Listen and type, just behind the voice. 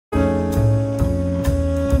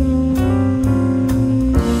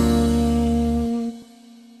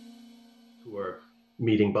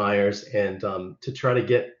meeting buyers and to try to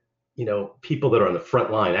get, people that are on the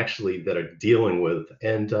front line actually that are dealing with,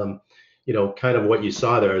 and kind of what you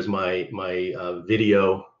saw there is my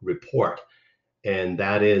video report. And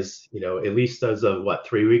that is, at least as of what,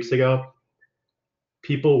 3 weeks ago,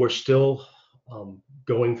 people were still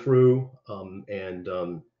going through and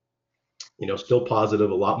still positive,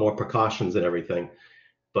 a lot more precautions and everything.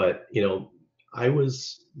 But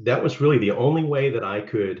that was really the only way that I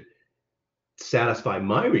could satisfy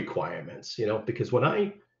my requirements, because when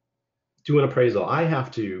I do an appraisal, I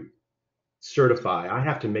have to certify, I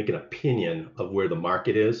have to make an opinion of where the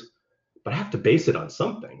market is, but I have to base it on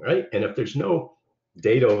something, right? And if there's no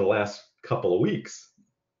data over the last couple of weeks,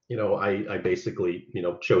 I basically,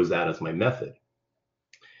 chose that as my method.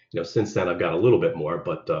 Since then I've got a little bit more,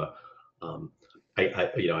 but I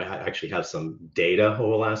actually have some data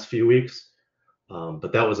over the last few weeks.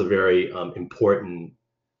 But that was a very important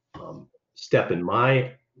step in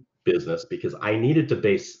my business, because I needed to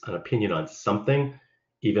base an opinion on something,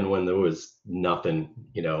 even when there was nothing,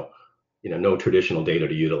 no traditional data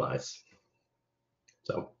to utilize.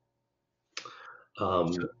 So.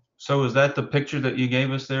 So is that the picture that you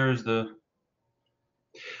gave us there? Is the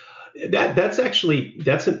that's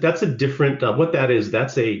a different what that is,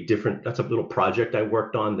 that's a little project I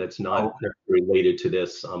worked on that's not related to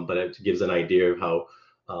this, but it gives an idea of how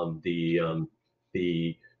the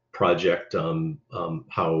project,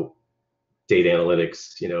 how data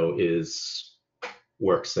analytics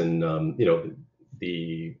works, and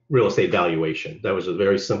the real estate valuation. That was a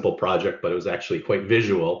very simple project, but it was actually quite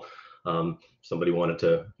visual. If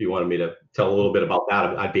you wanted me to tell a little bit about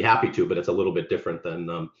that, I'd be happy to, but it's a little bit different than,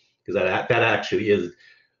 because that actually is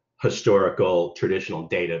historical traditional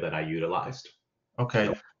data that I utilized.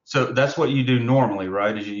 Okay, so that's what you do normally,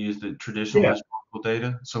 right? Is you use the traditional historical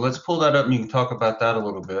data. So let's pull that up and you can talk about that a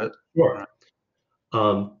little bit. Sure.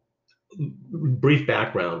 Brief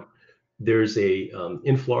background. There's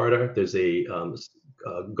in Florida, there's a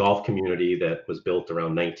golf community that was built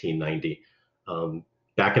around 1990.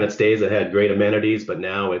 Back in its days, it had great amenities, but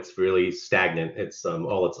now it's really stagnant. It's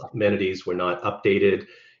all its amenities were not updated.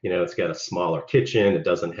 It's got a smaller kitchen. It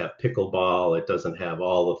doesn't have pickleball. It doesn't have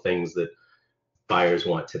all the things that buyers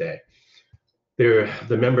want today.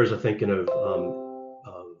 The members are thinking of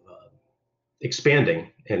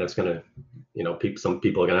expanding, and it's going to, some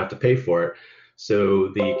people are going to have to pay for it. So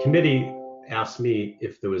the committee asked me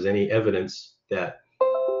if there was any evidence that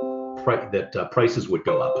prices would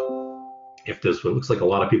go up if this looks like a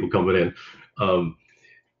lot of people coming in.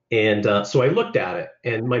 So I looked at it,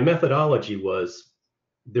 and my methodology was,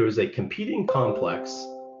 there was a competing complex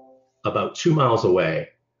about 2 miles away.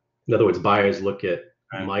 In other words, buyers look at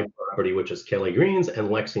my property, which is Kelly Greens, and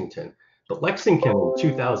Lexington. But Lexington in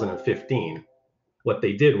 2015, what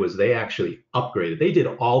they did was they actually upgraded. They did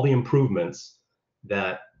all the improvements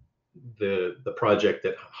that the project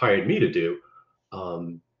that hired me to do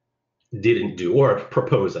didn't do, or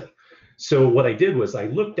proposing. So what I did was I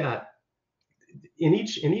looked at, in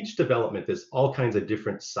each development, there's all kinds of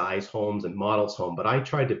different size homes and models home, but I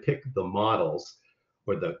tried to pick the models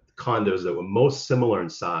or the condos that were most similar in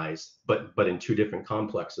size, but in two different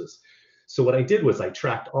complexes. So what I did was I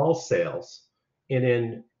tracked all sales, and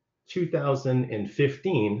in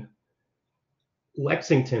 2015,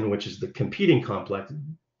 Lexington, which is the competing complex,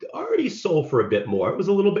 already sold for a bit more. It was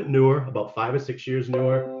a little bit newer, about 5 or 6 years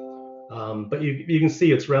newer, but you can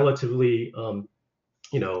see it's relatively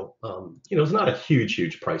it's not a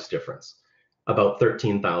huge price difference, about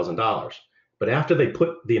 $13,000. But after they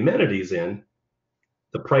put the amenities in,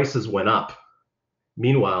 the prices went up.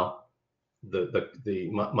 Meanwhile,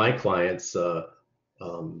 my clients'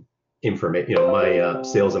 information, my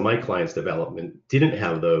sales and my clients' development didn't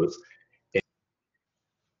have those.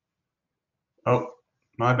 Oh,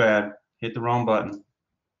 my bad. Hit the wrong button.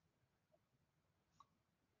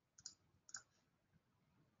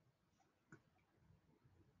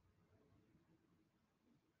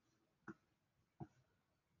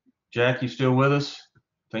 Jack, you still with us?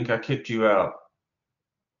 I think I kicked you out.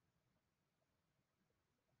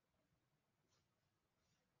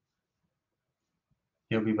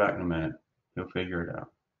 He'll be back in a minute. He'll figure it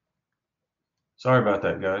out. Sorry about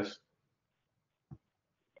that, guys.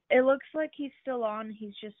 It looks like he's still on.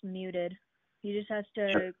 He's just muted. He just has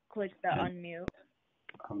to click the unmute.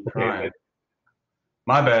 I'm trying.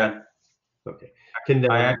 My bad. Okay. I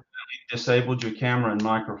accidentally disabled your camera and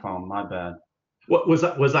microphone. My bad. What was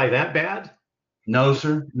I that bad? No,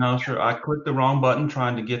 sir. No, sir. I clicked the wrong button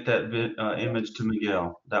trying to get that image to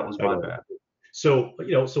Miguel. That was my bad. So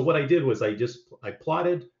so what I did was I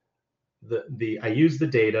plotted I used the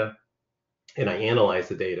data, and I analyzed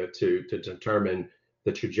the data to determine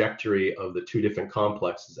the trajectory of the two different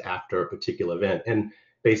complexes after a particular event. And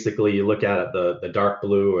basically, you look at it, the dark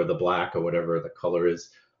blue or the black or whatever the color is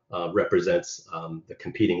represents the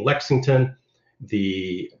competing Lexington.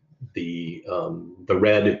 The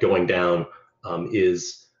red going down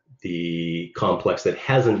is the complex that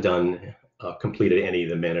hasn't completed any of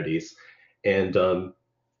the amenities. And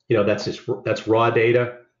that's raw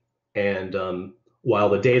data. And while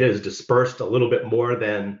the data is dispersed a little bit more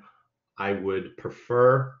than I would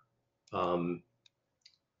prefer, there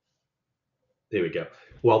we go.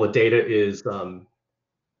 While the data is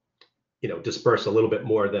dispersed a little bit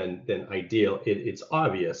more than ideal, it's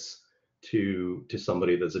obvious to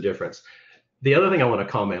somebody there's a difference. The other thing I want to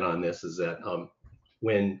comment on this is that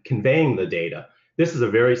when conveying the data, this is a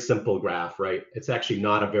very simple graph, right? It's actually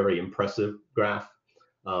not a very impressive graph.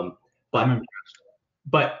 But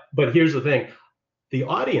here's the thing. The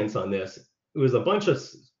audience on this, it was a bunch of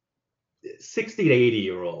 60 to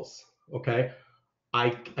 80-year-olds, okay?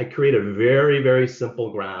 I created a very, very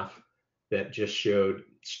simple graph that just showed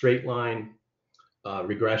straight line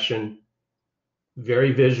regression,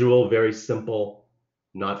 very visual, very simple,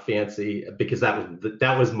 not fancy, because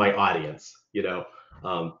that was my audience,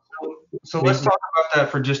 So let's talk about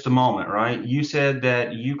that for just a moment, right? You said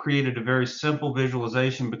that you created a very simple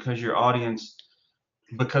visualization because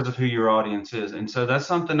of who your audience is. And so that's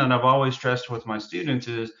something that I've always stressed with my students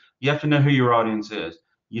is you have to know who your audience is.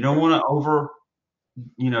 You don't want to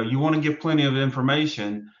you want to give plenty of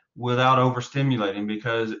information without overstimulating,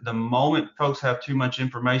 because the moment folks have too much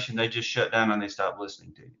information, they just shut down and they stop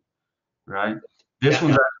listening to you, right? This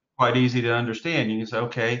one's quite easy to understand. You can say,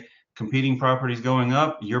 okay, competing properties going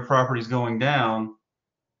up, your property's going down,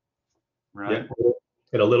 right? Yeah.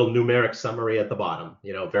 And a little numeric summary at the bottom,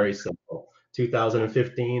 very simple.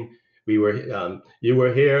 2015, you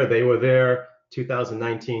were here, they were there.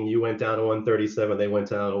 2019, you went down to 137, they went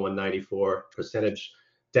down to 194. Percentage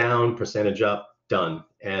down, percentage up, done.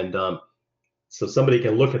 And so somebody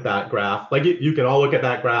can look at that graph, like you can all look at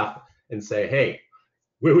that graph and say, hey,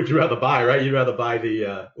 where would you rather buy, right? You'd rather buy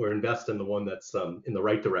or invest in the one that's in the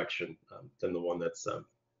right direction than the one that's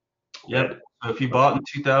Yep. So if you bought in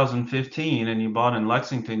 2015 and you bought in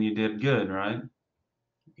Lexington, you did good, right?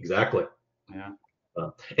 Exactly. Yeah.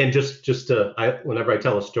 And whenever I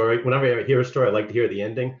tell a story, whenever I hear a story, I like to hear the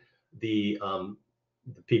ending. The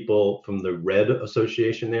people from the Red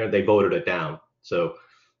Association there, they voted it down. So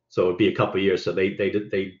it'd be a couple of years. So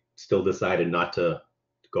they still decided not to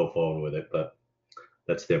go forward with it, but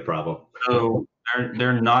that's their problem. So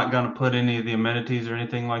they're not going to put any of the amenities or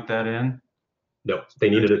anything like that in? No, they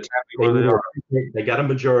got a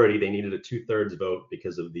majority. They needed a 2/3 vote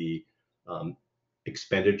because of the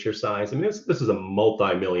expenditure size. I mean, this is a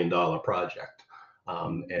multi-million-dollar project,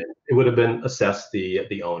 and it would have been assessed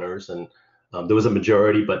the owners, and there was a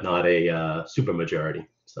majority, but not a super majority.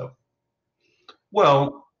 So,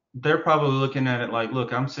 well, they're probably looking at it like,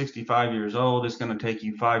 look, I'm 65 years old. It's going to take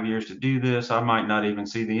you 5 years to do this. I might not even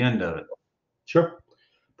see the end of it. Sure.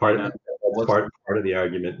 Part of the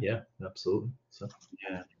argument. Yeah, absolutely. So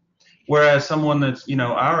yeah. Whereas someone that's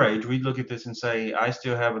our age, we'd look at this and say, I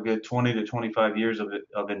still have a good 20 to 25 years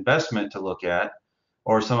of investment to look at.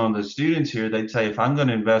 Or some of the students here, they'd say, if I'm going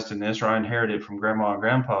to invest in this, or I inherit it from grandma and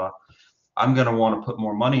grandpa, I'm going to want to put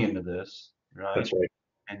more money into this, right? That's right.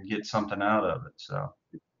 And get something out of it. So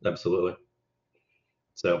absolutely.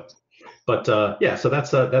 So, but so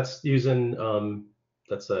that's using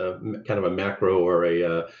that's a kind of a macro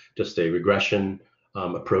or just a regression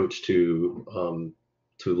approach to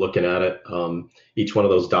looking at it. Each one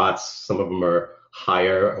of those dots, some of them are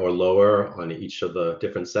higher or lower on each of the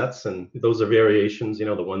different sets, and those are variations.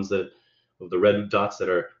 The ones the red dots that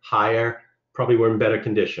are higher probably were in better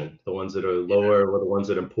condition. The ones that are lower were the ones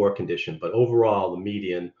that are in poor condition. But overall, the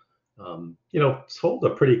median, told a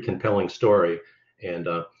pretty compelling story. And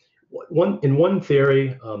one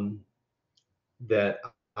theory that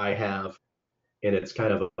I have, and it's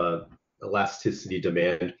kind of a elasticity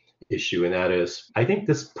demand issue, and that is I think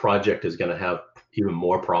this project is going to have even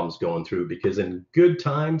more problems going through, because in good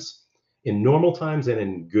times, in normal times, and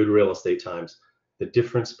in good real estate times, the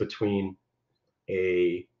difference between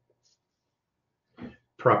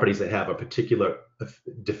properties that have a particular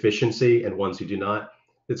deficiency and ones who do not,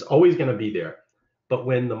 it's always going to be there. But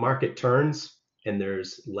when the market turns and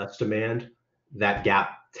there's less demand, that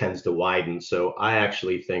gap tends to widen. So I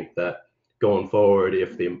actually think that going forward,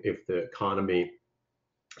 if the economy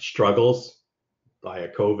struggles by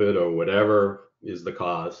a COVID or whatever is the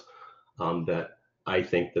cause, that I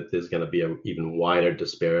think that there's going to be an even wider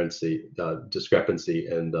discrepancy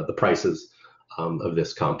in the prices of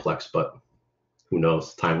this complex. But who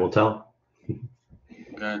knows? Time will tell.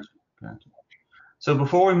 Gotcha. Gotcha. So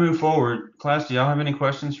before we move forward, class, do y'all have any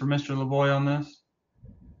questions for Mr. Lavoie on this?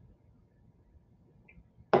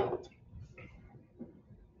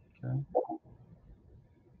 Okay.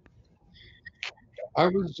 I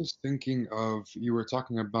was just thinking of, you were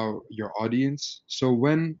talking about your audience. So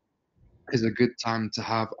when is a good time to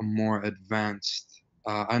have a more advanced,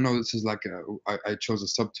 I know this is like I chose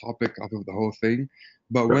a subtopic off of the whole thing,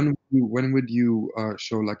 but when would you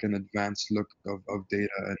show like an advanced look of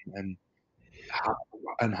data, and how,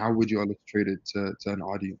 and how would you illustrate it to an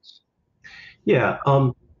audience? Yeah.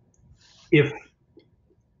 If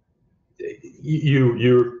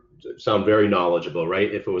you sound very knowledgeable,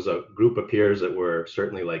 right? If it was a group of peers that were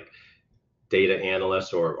certainly like data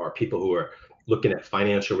analysts or people who are looking at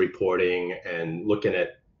financial reporting and looking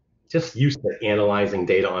at just used to analyzing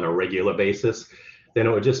data on a regular basis, then it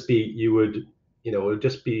would just be it would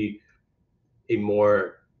just be a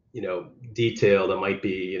more detailed. It might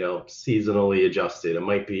be seasonally adjusted. It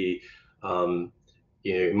might be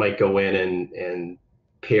it might go in and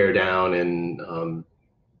pare down and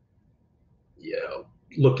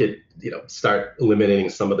look at start eliminating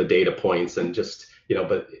some of the data points and just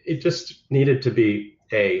but it just needed to be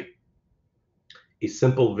a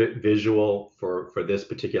simple visual for this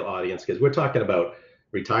particular audience, because we're talking about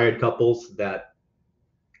retired couples that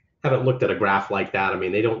haven't looked at a graph like that. I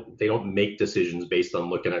mean, they don't make decisions based on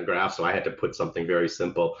looking at graphs, so I had to put something very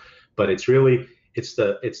simple. But it's really it's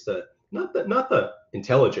the not the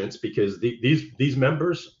intelligence, because these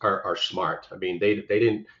members are smart. I mean, they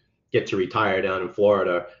didn't get to retire down in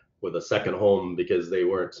Florida with a second home because they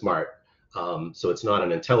weren't smart. So it's not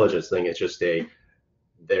an intelligence thing. It's just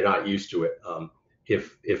they're not used to it.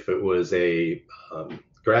 If it was a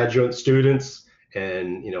graduate students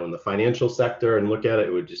and in the financial sector and look at it,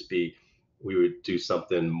 it would just be we would do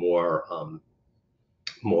something more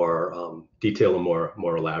detailed and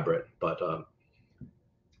more elaborate. But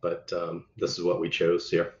this is what we chose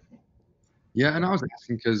here. Yeah, and I was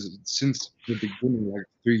asking because since the beginning, like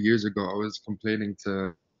 3 years ago, I was complaining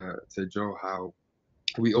to Joe how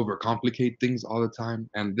we overcomplicate things all the time,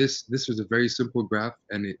 and this was a very simple graph,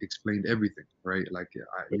 and it explained everything, right? Like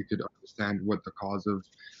you could understand what the cause of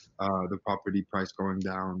the property price going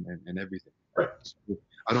down and everything. Right. So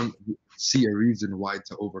I don't see a reason why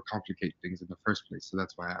to overcomplicate things in the first place. So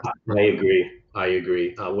that's why I asked. I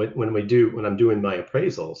agree. When I'm doing my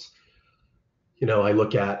appraisals, I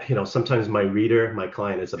look at, sometimes my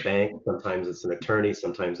client is a bank, sometimes it's an attorney,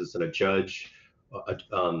 sometimes it's a judge,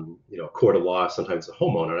 a court of law, sometimes a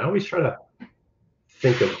homeowner. And I always try to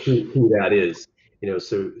think of who that is,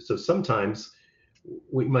 so sometimes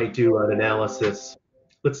we might do an analysis.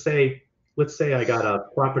 Let's say I got a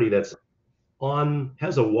property that's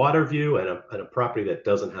has a water view and a property that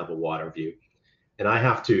doesn't have a water view, and I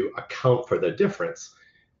have to account for the difference.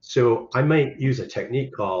 So I might use a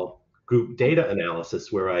technique called group data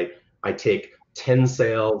analysis, where I take 10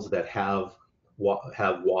 sales that have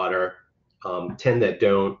water, 10 that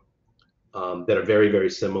don't, that are very, very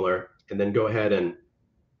similar, and then go ahead and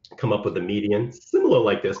come up with a median, similar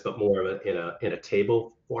like this, but more of in a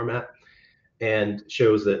table format, and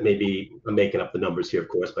shows that maybe I'm making up the numbers here, of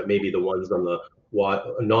course, but maybe the ones on the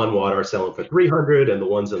non-water are selling for 300, and the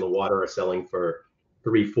ones in the water are selling for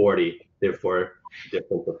 340. Therefore, the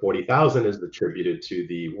difference of 40,000 is attributed to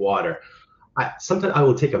the water. Sometimes I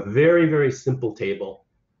will take a very, very simple table,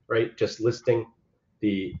 right? Just listing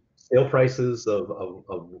the sale prices of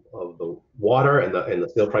the water and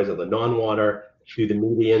the sale price of the non-water, do the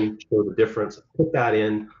median, show the difference, put that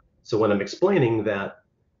in. So when I'm explaining that,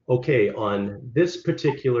 okay, on this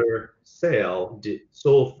particular sale,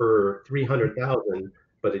 sold for 300,000,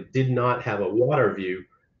 but it did not have a water view.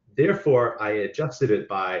 Therefore, I adjusted it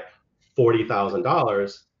by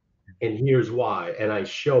 $40,000, and here's why. And I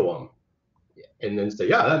show them, and then say,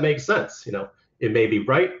 yeah, that makes sense. It may be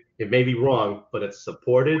right, it may be wrong, but it's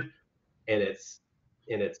supported, and it's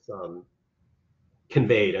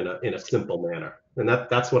conveyed in a simple manner. And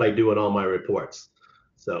that's what I do in all my reports.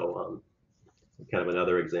 So kind of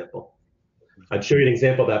another example. I'd show you an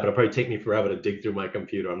example of that, but it'll probably take me forever to dig through my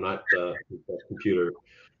computer. I'm not computer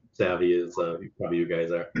savvy as probably you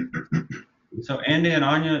guys are. So Andy and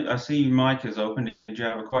Anya, I see your mic is open. Did you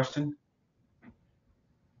have a question?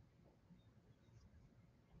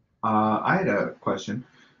 I had a question.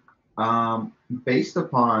 Based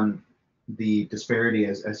upon the disparity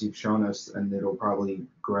as you've shown us, and it'll probably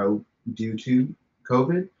grow due to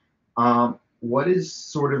COVID, what is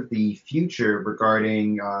sort of the future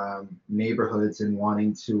regarding neighborhoods and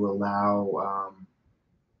wanting to allow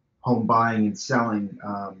home buying and selling?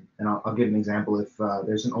 And I'll give an example. If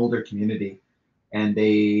there's an older community and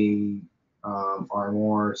they are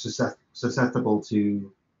more susceptible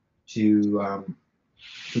to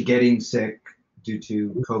getting sick due to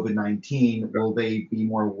COVID-19, will they be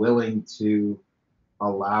more willing to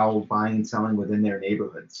allow buying and selling within their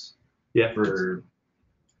neighborhoods? Yeah.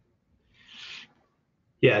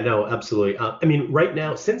 Yeah, no, absolutely. I mean, right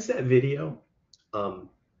now, since that video,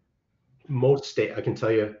 most states, I can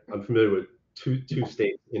tell you, I'm familiar with two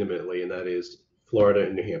states intimately, and that is Florida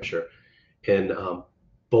and New Hampshire. And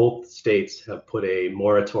both states have put a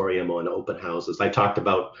moratorium on open houses. I talked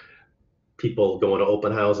about people going to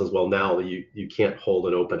open houses. Well, now you can't hold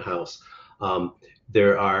an open house.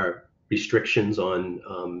 There are restrictions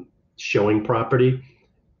on showing property.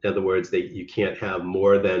 In other words, you can't have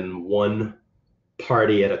more than one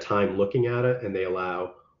party at a time looking at it, and they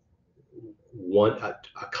allow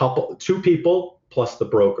two people plus the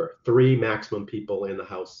broker, 3 maximum people in the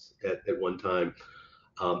house at one time.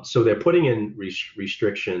 So they're putting in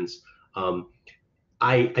restrictions.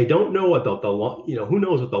 I don't know about who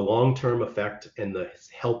knows what the long-term effect and the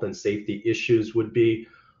health and safety issues would be.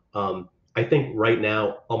 I think right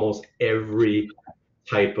now, almost every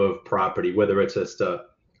type of property, whether it's just a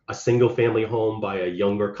single family home by a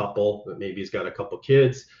younger couple that maybe has got a couple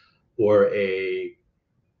kids, or a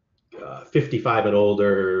 55 and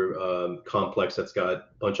older complex that's got a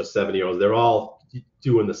bunch of 70-year-olds, they're all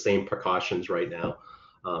doing the same precautions right now.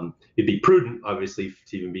 It'd be prudent, obviously,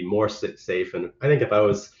 to even be more safe. And I think if I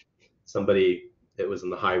was somebody that was in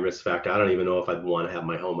the high risk factor, I don't even know if I'd want to have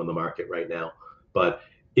my home on the market right now. But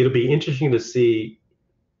it'll be interesting to see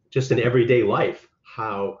just in everyday life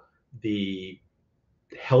how the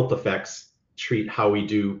health effects treat how we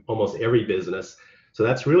do almost every business. So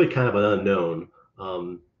that's really kind of an unknown.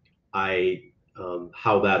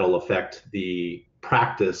 How that'll affect the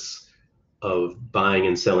practice of buying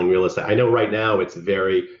and selling real estate. I know right now it's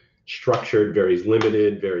very structured, very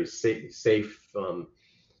limited, very safe.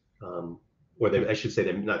 I should say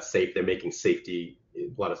they're not safe. They're making safety, a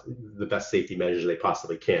lot of the best safety measures they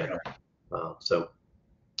possibly can. So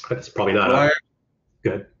that's probably not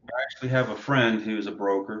good. I actually have a friend who's a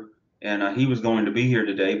broker, and he was going to be here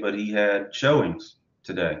today, but he had showings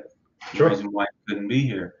today. Sure. The reason why he couldn't be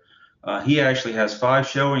here. He actually has 5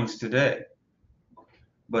 showings today,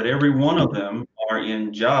 but every one of them are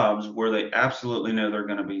in jobs where they absolutely know they're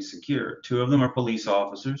going to be secure. 2 of them are police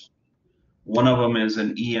officers. One of them is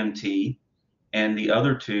an EMT, and the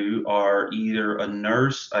other 2 are either a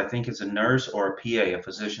nurse, I think it's a nurse, or a PA, a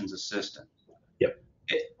physician's assistant. Yep.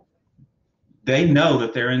 They know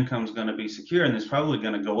that their income is going to be secure, and it's probably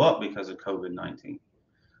going to go up because of COVID-19.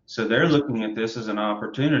 So they're looking at this as an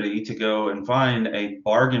opportunity to go and find a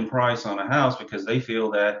bargain price on a house, because they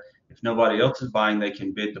feel that if nobody else is buying, they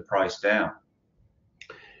can bid the price down.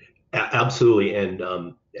 Absolutely.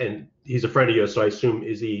 And he's a friend of yours, so I assume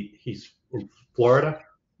he's in Florida?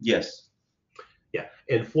 Yes. Yeah.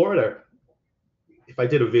 In Florida, if I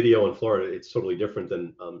did a video in Florida, it's totally different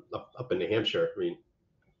than up in New Hampshire. I mean,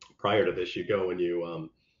 prior to this, you go and you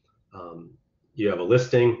have a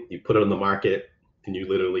listing, you put it on the market, and you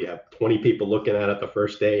literally have 20 people looking at it the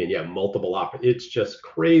first day, and you have multiple offers. It's just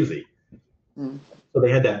crazy. So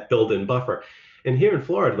they had that built-in buffer. And here in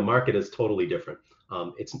Florida, the market is totally different.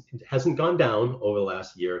 It hasn't gone down over the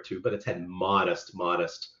last year or 2, but it's had modest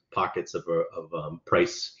pockets of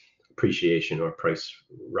price appreciation or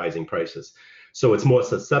rising prices. So it's more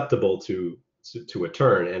susceptible to a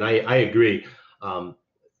turn. And I agree.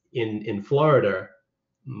 In Florida,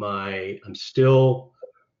 I'm still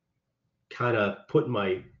kind of putting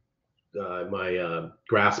my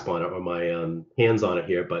grasp on it, or my hands on it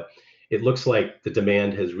here, but it looks like the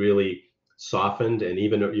demand has really softened. And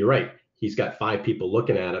even, you're right, he's got 5 people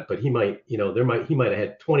looking at it, but he might have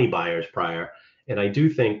had 20 buyers prior. And I do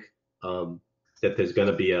think that there's going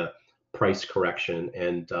to be a price correction,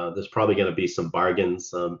 and there's probably going to be some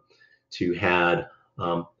bargains to had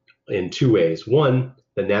in 2 ways. One,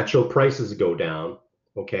 the natural prices go down,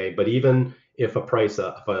 okay, but even if a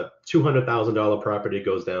 $200,000 property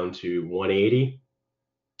goes down to 180,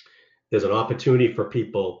 there's an opportunity for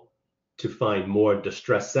people to find more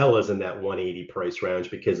distressed sellers in that 180 price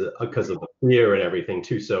range because of the fear and everything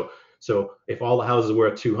too. So if all the houses were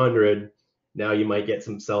at 200, now you might get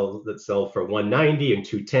some sales that sell for 190 and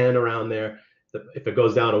 210 around there. If it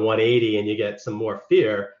goes down to 180 and you get some more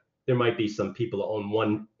fear, there might be some people that own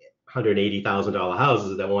 $180,000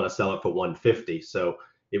 houses that want to sell it for 150. So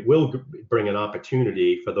it will bring an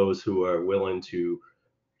opportunity for those who are willing to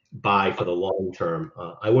buy for the long term.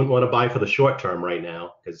 I wouldn't want to buy for the short term right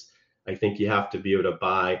now, because I think you have to be able to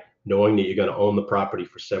buy knowing that you're going to own the property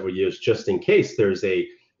for several years, just in case there's a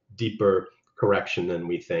deeper correction than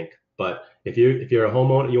we think. But if you're a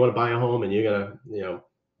homeowner, you want to buy a home and you're gonna, you're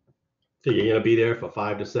gonna be there for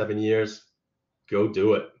 5 to 7 years, go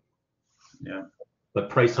do it. Yeah. But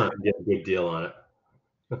price hunt and get a good deal on it.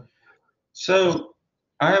 So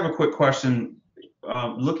I have a quick question.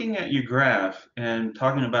 Looking at your graph and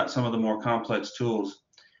talking about some of the more complex tools,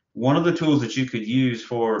 one of the tools that you could use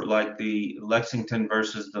for like the Lexington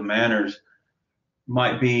versus the Manners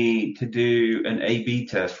might be to do an A/B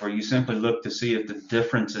test where you simply look to see if the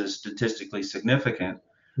difference is statistically significant.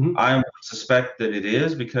 Mhm. I suspect that it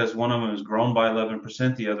is because one of them has grown by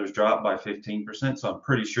 11%, the other's dropped by 15%, so I'm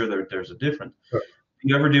pretty sure there's a difference. Sure. Do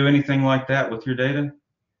you ever do anything like that with your data?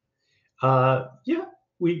 Yeah,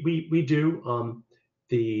 we do.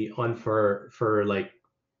 For like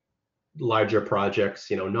larger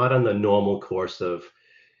projects, not on the normal course of,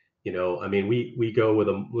 I mean, we go with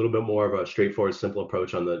a little bit more of a straightforward, simple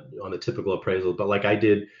approach on the typical appraisal. But like I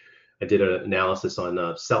did an analysis on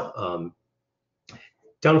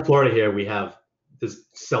down in Florida here. We have this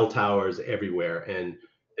cell towers everywhere, and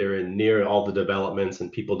they're in near all the developments,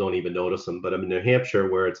 and people don't even notice them. But I'm in New Hampshire,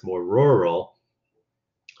 where it's more rural.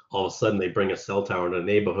 All of a sudden, they bring a cell tower in a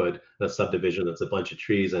neighborhood, a subdivision that's a bunch of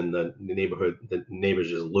trees, and the neighbors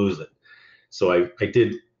just lose it. So I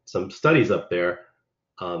did some studies up there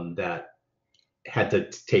that had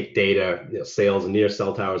to take data, sales near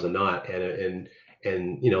cell towers or not, and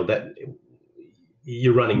that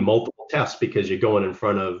you're running multiple tests because you're going in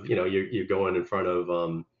front of, you're going in front of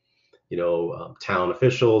town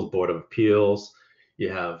officials, board of appeals. You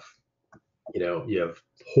have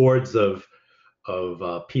hordes of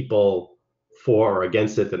people for or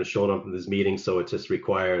against it that are showing up in this meeting. So it just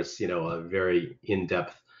requires, a very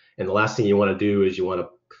in-depth. And the last thing you want to do is you want to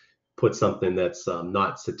put something that's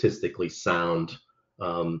not statistically sound.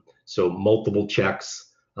 So multiple checks.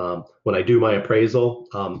 When I do my appraisal,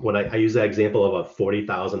 when I use that example of a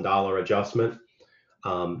 $40,000 adjustment,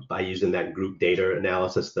 by using that group data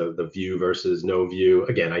analysis, the view versus no view.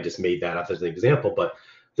 Again, I just made that up as an example, but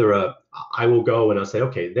I will go and I'll say,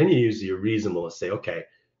 okay, then you use your reasonable and say, okay,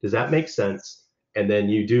 does that make sense? And then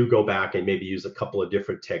you do go back and maybe use a couple of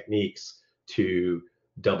different techniques to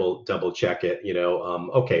double check it.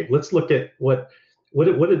 Okay, let's look at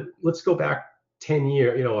let's go back 10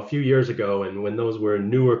 years, a few years ago, and when those were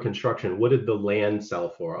newer construction, what did the land sell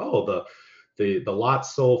for? Oh, the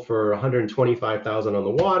lots sold for 125,000 on the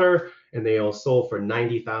water, and they all sold for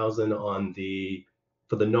 90,000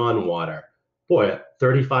 for the non-water. Boy, at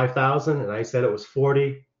 35,000, and I said it was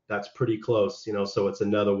 40. That's pretty close, so it's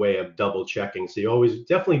another way of double checking. So you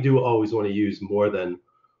definitely always want to use more than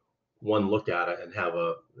one look at it and have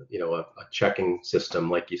a checking system,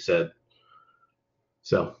 like you said.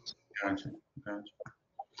 So. Gotcha.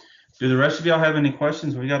 Do the rest of y'all have any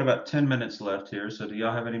questions? We got about 10 minutes left here. So do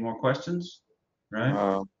y'all have any more questions? Right.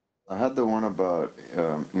 I had the one about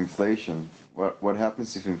inflation. What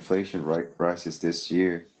happens if inflation rises this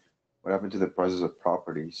year? What happened to the prices of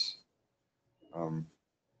properties?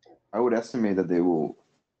 I would estimate that it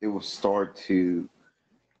will start to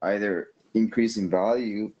either increase in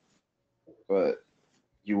value, but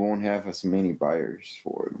you won't have as many buyers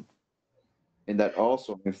for them. And that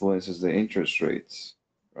also influences the interest rates,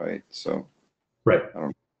 right? So, right. I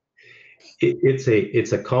don't.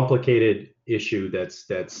 It's a complicated issue. That's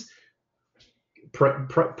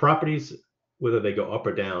properties, whether they go up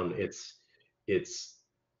or down. It's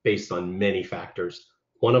based on many factors.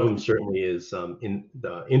 One of them certainly is in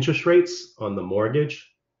the interest rates on the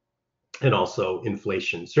mortgage, and also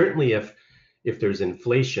inflation. Certainly, if there's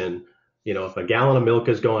inflation, if a gallon of milk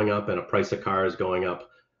is going up and a price of car is going up.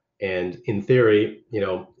 And in theory,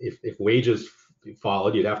 if wages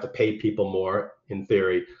followed, you'd have to pay people more. In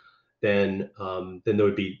theory, then there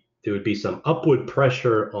would be some upward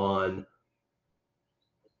pressure on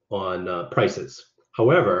prices.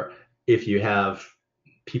 However, if you have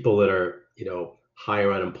people that are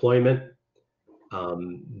higher unemployment,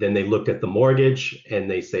 then they look at the mortgage and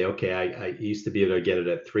they say, okay, I used to be able to get it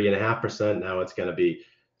at 3.5%. Now it's going to be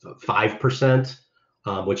 5%.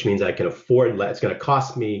 Which means I can afford less. It's going to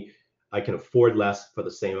cost me. I can afford less for the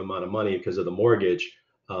same amount of money because of the mortgage.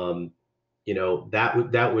 That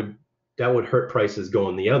would hurt prices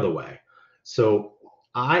going the other way. So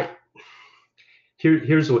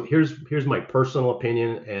here's my personal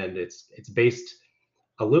opinion, and it's based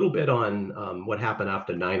a little bit on what happened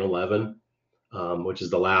after 9/11, which is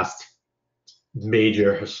the last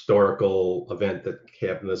major historical event that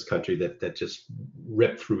happened in this country that just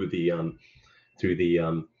ripped through the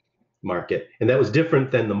market. And that was different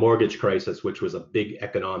than the mortgage crisis, which was a big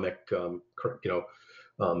economic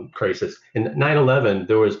crisis. And 9/11,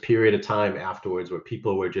 there was a period of time afterwards where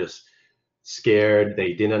people were just scared.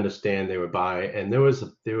 They didn't understand they were buying, and there was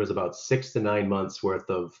about 6 to 9 months worth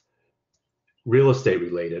of real estate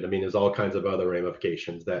related. I mean, there's all kinds of other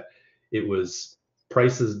ramifications that it was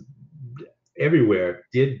prices everywhere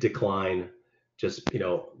did decline, just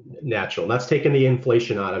natural. And that's taking the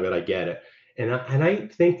inflation out of it. I get it, and I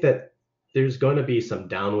think that there's going to be some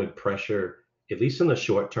downward pressure, at least in the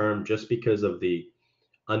short term, just because of the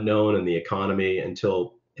unknown in the economy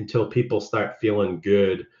until people start feeling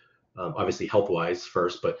good, obviously health wise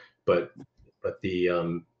first, but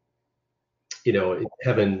the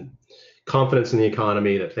having confidence in the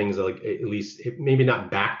economy that things are like at least maybe not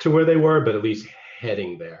back to where they were, but at least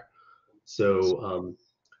heading there. So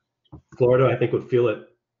Florida, I think, going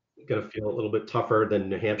to feel a little bit tougher than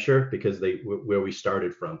New Hampshire because where we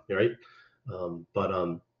started from, right?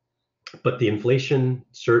 But the inflation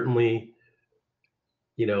certainly,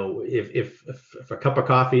 if a cup of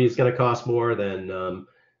coffee is going to cost more, then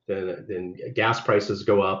gas prices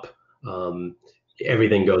go up.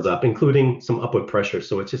 Everything goes up, including some upward pressure.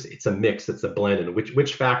 So it's a mix, it's a blend, and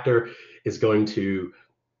which factor is going to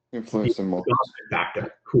influence them more.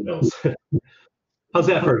 Factor? Who knows? How's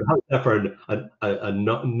that for a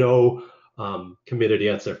no committed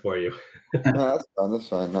answer for you? No, that's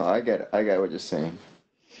fine. No, I get what you're saying.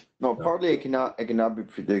 No, partly it cannot be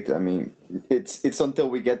predicted. I mean, it's until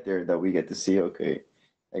we get there that we get to see. Okay,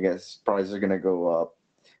 I guess prices are gonna go up,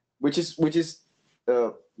 which is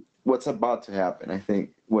what's about to happen. I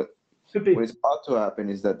think what is about to happen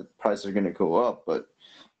is that the prices are gonna go up, but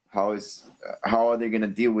how are they gonna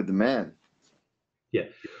deal with demand? Yeah,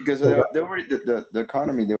 because the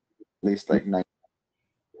economy they released like 9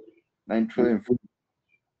 trillion.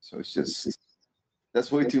 So it's just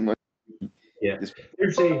that's way too much. Yeah,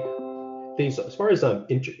 there's things as far as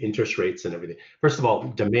interest rates and everything. First of all,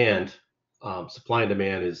 demand, supply and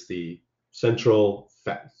demand is the central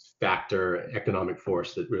factor, economic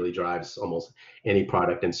force that really drives almost any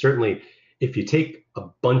product. And certainly, if you take a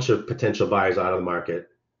bunch of potential buyers out of the market,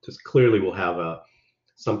 just clearly will have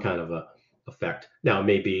some kind of a effect. Now, it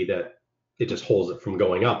may be that it just holds it from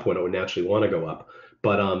going up when it would naturally want to go up,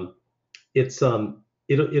 but it'll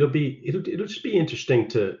just be interesting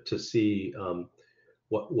to see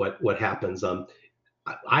what happens.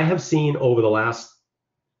 I have seen over the last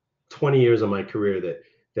 20 years of my career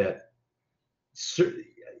that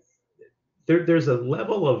there's a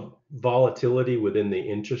level of volatility within the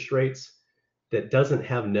interest rates that doesn't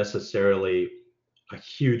have necessarily a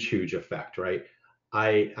huge effect, right?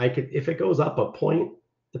 I could, if it goes up a point,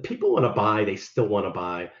 the people want to buy, they still want to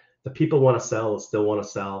buy. The people want to sell, they still want to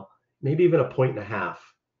sell. Maybe even 1.5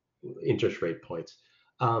 interest rate points.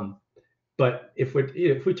 But if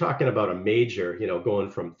we're talking about a major, going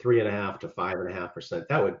from 3.5 to 5.5%,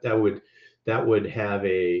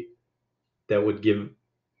 that would give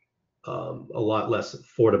a lot less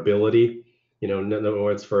affordability. In other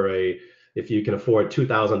words, if you can afford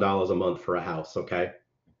 $2,000 a month for a house, okay,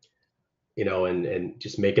 and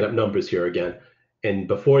just making up numbers here again. And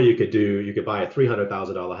before you could buy a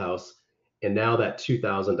 $300,000 house, and now that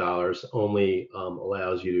 $2,000 only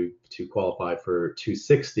allows you to qualify for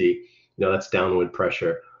 $260,000. That's downward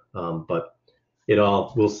pressure. But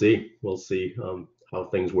we'll see how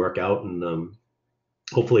things work out, and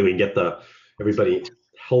hopefully we can get everybody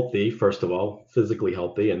healthy, first of all, physically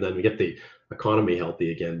healthy, and then we get the economy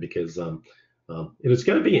healthy again, because it's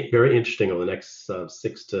going to be very interesting over the next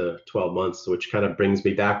 6 to 12 months, which kind of brings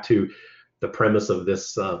me back to the premise of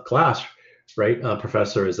this class, right,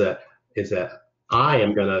 Professor, is that I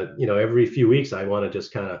am going to, every few weeks, I want to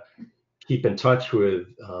just kind of keep in touch with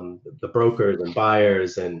the brokers and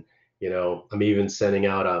buyers, and I'm even sending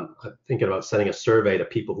out I'm thinking about sending a survey to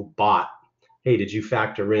people who bought. Hey, did you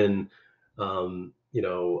factor in in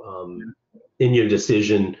your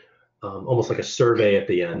decision, almost like a survey at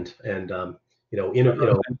the end, and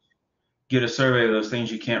get a survey of those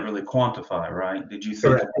things you can't really quantify, right? Did you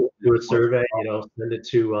think do a survey, send it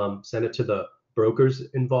to the brokers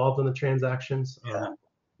involved in the transactions,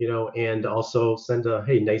 and also send a,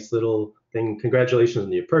 hey, nice little thing, congratulations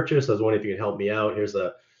on your purchase, I was wondering if you could help me out, here's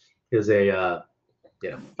a $5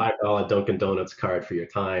 Dunkin' Donuts card for your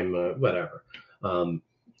time, whatever,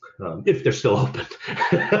 if they're still open.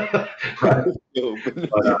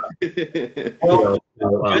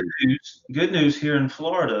 Good news here in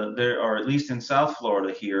Florida, or at least in South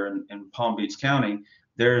Florida here in Palm Beach County,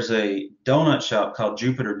 there's a donut shop called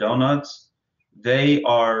Jupiter Donuts. They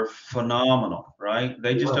are phenomenal, right?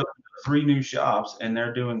 They just opened 3 new shops, and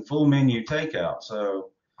they're doing full menu takeout.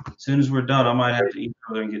 So as soon as we're done, I might have to eat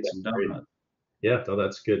further and get some donuts. Yeah, no,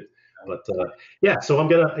 that's good. But so I'm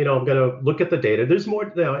gonna look at the data. There's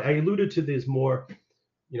more. I alluded to there's more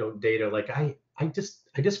data. Like I just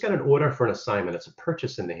got an order for an assignment. It's a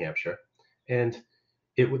purchase in New Hampshire, and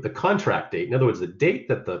it with the contract date. In other words, the date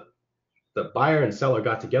that the buyer and seller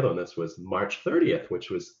got together on this was March 30th, which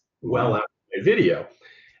was well after my video,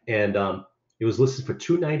 and it was listed for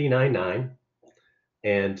 $299,900,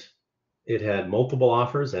 and it had multiple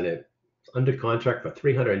offers, and it under contract for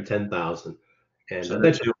 $310,000. And So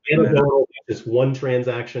that's just one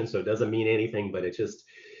transaction, so it doesn't mean anything, but it just,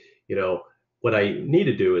 what I need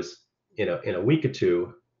to do is, in a week or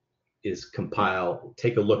two, is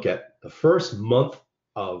take a look at the first month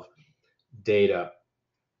of data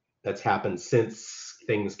that's happened since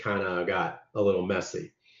things kind of got a little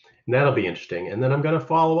messy. And that'll be interesting. And then I'm going to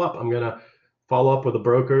follow up. I'm going to follow up with the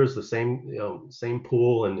brokers, the same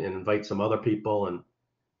pool, and invite some other people, and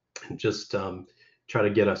just try to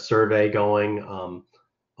get a survey going on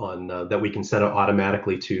that we can send out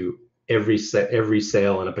automatically to every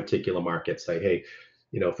sale in a particular market. Say, hey,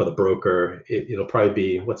 for the broker, it'll probably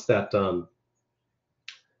be what's that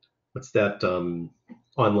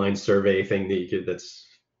online survey thing that's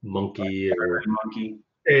Monkey or Monkey.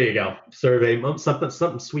 There you go. Survey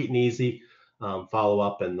something sweet and easy. Follow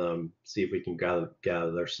up and see if we can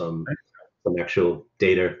gather some actual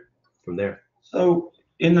data from there. So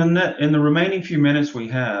in the remaining few minutes we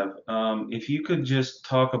have, if you could just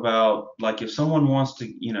talk about, like, if someone wants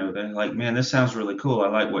to, they're like, man, this sounds really cool. I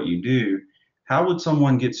like what you do. How would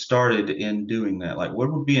someone get started in doing that? Like,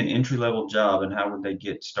 what would be an entry-level job, and how would they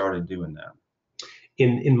get started doing that?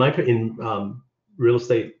 In real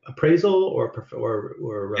estate appraisal or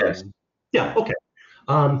Yes. Yeah, okay.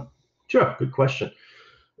 Sure, good question.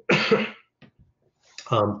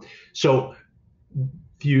 So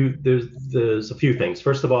there's a few things.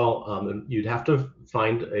 First of all, you'd have to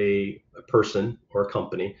find a person or a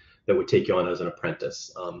company that would take you on as an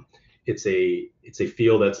apprentice. It's a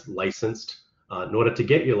field that's licensed. In order to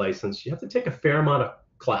get your license, you have to take a fair amount of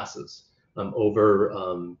classes over.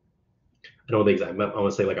 I don't know the exact. I want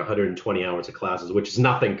to say like 120 hours of classes, which is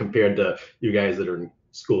nothing compared to you guys that are in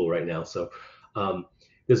school right now. So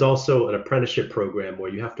there's also an apprenticeship program where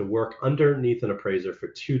you have to work underneath an appraiser for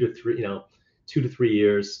 2 to 3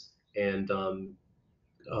 years, and in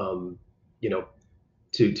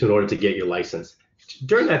order to get your license.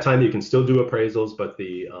 During that time, you can still do appraisals, but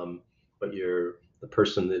the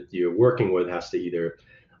person that you're working with has to either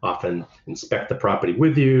often inspect the property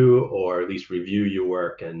with you, or at least review your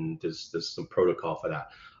work, and there's some protocol for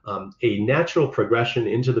that. A natural progression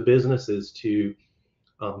into the business is to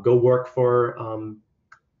go work for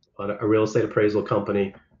a real estate appraisal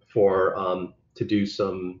company to do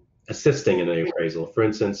some assisting in an appraisal. For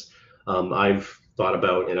instance, I've thought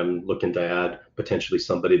about, and I'm looking to add potentially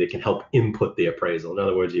somebody that can help input the appraisal. In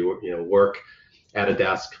other words, you work at a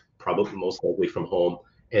desk, probably most likely from home,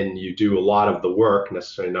 and you do a lot of the work,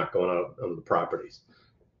 necessarily not going out on the properties.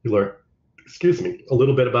 You learn, a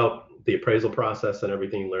little bit about the appraisal process and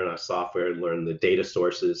everything, learn our software, learn the data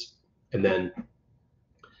sources. And then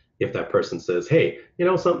if that person says, hey,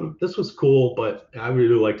 something, this was cool, but I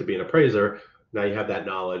really like to be an appraiser, now you have that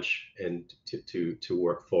knowledge and to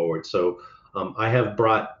work forward. So I have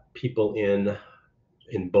brought people in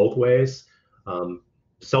both ways.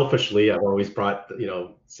 Selfishly, I've always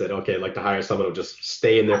said, okay, I'd like to hire someone who'll just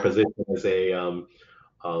stay in their position as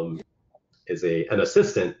an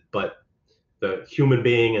assistant, but the human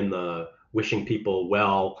being and the wishing people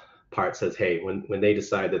well part says, hey, when they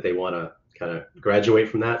decide that they want to kind of graduate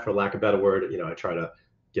from that, for lack of a better word, I try to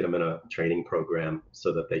get them in a training program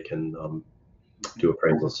so that they can do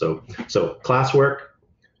appraisals. So classwork,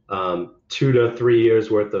 2 to 3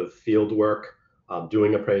 years worth of field work,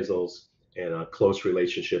 doing appraisals, and a close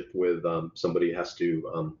relationship with somebody who has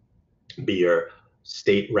to be your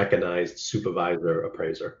state recognized supervisor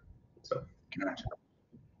appraiser. So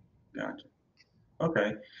Gotcha.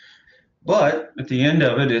 Okay. But at the end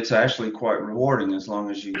of it, it's actually quite rewarding as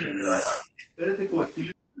long as you can.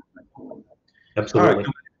 Absolutely. All right.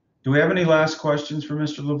 Do we have any last questions for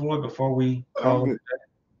Mr. Lavoie before we call it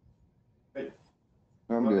a day?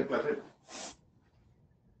 I'm good.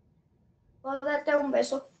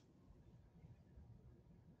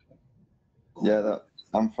 Yeah,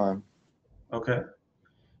 I'm fine. Okay.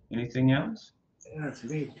 Anything else? Yeah, that's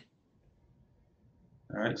me.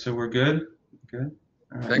 All right. So we're good. Good.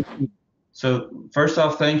 All right. Thank you. So first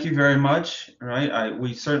off, thank you very much. All right.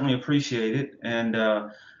 We certainly appreciate it. And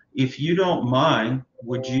if you don't mind,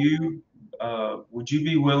 would you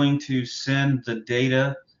be willing to send the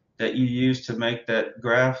data that you use to make that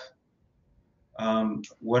graph?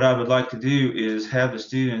 What I would like to do is have the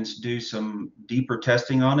students do some deeper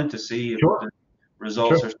testing on it to see if Sure. the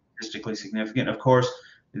results Sure. are statistically significant. Of course,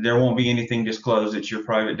 there won't be anything disclosed. It's your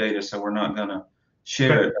private data, so we're not going to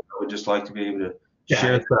share Okay. it. I would just like to be able to Yeah,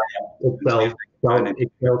 share it's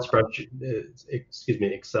Excel spreadsheet. Excuse me,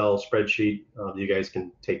 Excel spreadsheet. You guys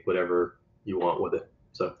can take whatever you want with it.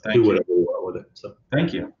 So do whatever you want with it. So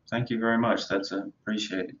thank you very much. That's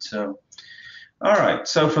appreciated. So, all right.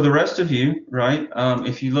 So for the rest of you, right?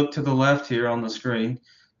 If you look to the left here on the screen,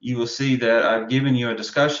 you will see that I've given you a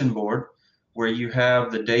discussion board where you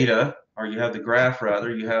have the data, or you have the graph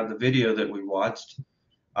rather. You have the video that we watched.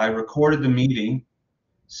 I recorded the meeting,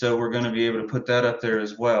 so we're going to be able to put that up there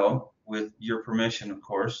as well, with your permission, of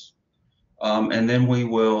course. And then we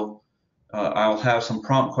will. I'll have some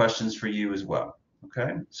prompt questions for you as well.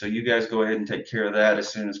 Okay, so you guys go ahead and take care of that as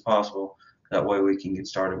soon as possible. That way we can get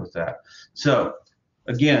started with that. So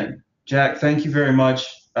again, Jack, thank you very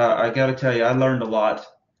much. I got to tell you, I learned a lot.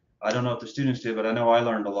 I don't know if the students did, but I know I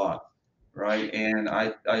learned a lot, right? And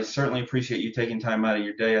I certainly appreciate you taking time out of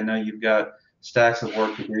your day. I know you've got stacks of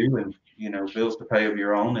work to do and, you know, bills to pay of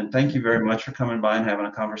your own. And thank you very much for coming by and having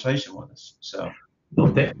a conversation with us. So.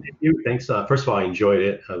 Well, thank you. Thanks. First of all, I enjoyed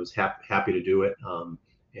it. I was happy to do it. No,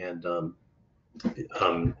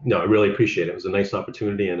 I really appreciate it. It was a nice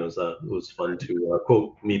opportunity, and it was fun to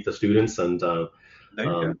quote meet the students. And There you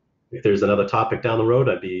go. if there's another topic down the road,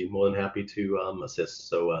 I'd be more than happy to assist.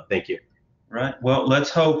 So thank you. Right. Well, let's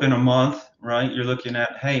hope in a month, right, you're looking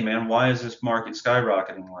at, hey, man, why is this market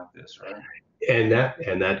skyrocketing like this, right? And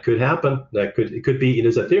that could happen. It could be,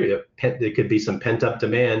 there's a theory of there could be some pent up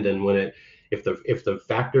demand, and if the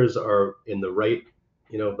factors are in the right,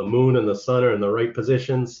 the moon and the sun are in the right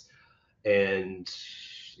positions, and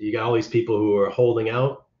you got all these people who are holding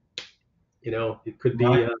out, it could be.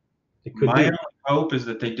 My only hope is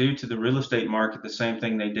that they do to the real estate market the same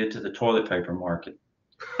thing they did to the toilet paper market.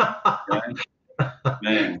 Right?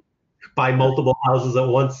 Man. Buy multiple houses at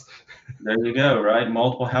once. There you go, right?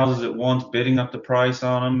 Multiple houses at once, bidding up the price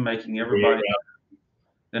on them, making everybody.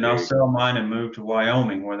 Then I'll sell mine and move to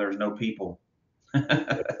Wyoming where there's no people.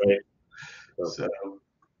 Right. So,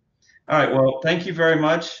 all right. Well, thank you very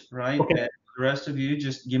much. Right. Okay. And the rest of you,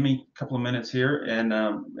 just give me a couple of minutes here, and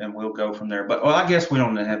we'll go from there. But I guess we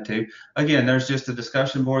don't have to. Again, there's just a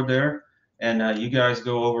discussion board there, and you guys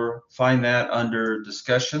go over, find that under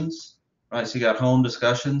discussions. Right. So you got home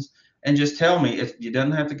discussions, and just tell me if you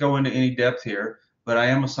don't have to go into any depth here, but I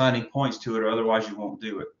am assigning points to it, or otherwise you won't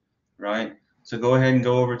do it. Right. So go ahead and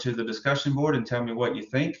go over to the discussion board and tell me what you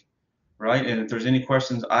think. Right, and if there's any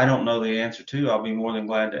questions I don't know the answer to, I'll be more than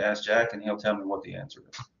glad to ask Jack, and he'll tell me what the answer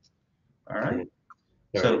is. All right.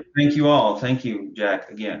 So thank you all. Thank you,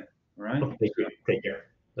 Jack, again. All right. Thank you. Take care.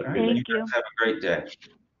 All right. You guys have a great day.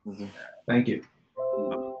 Thank you.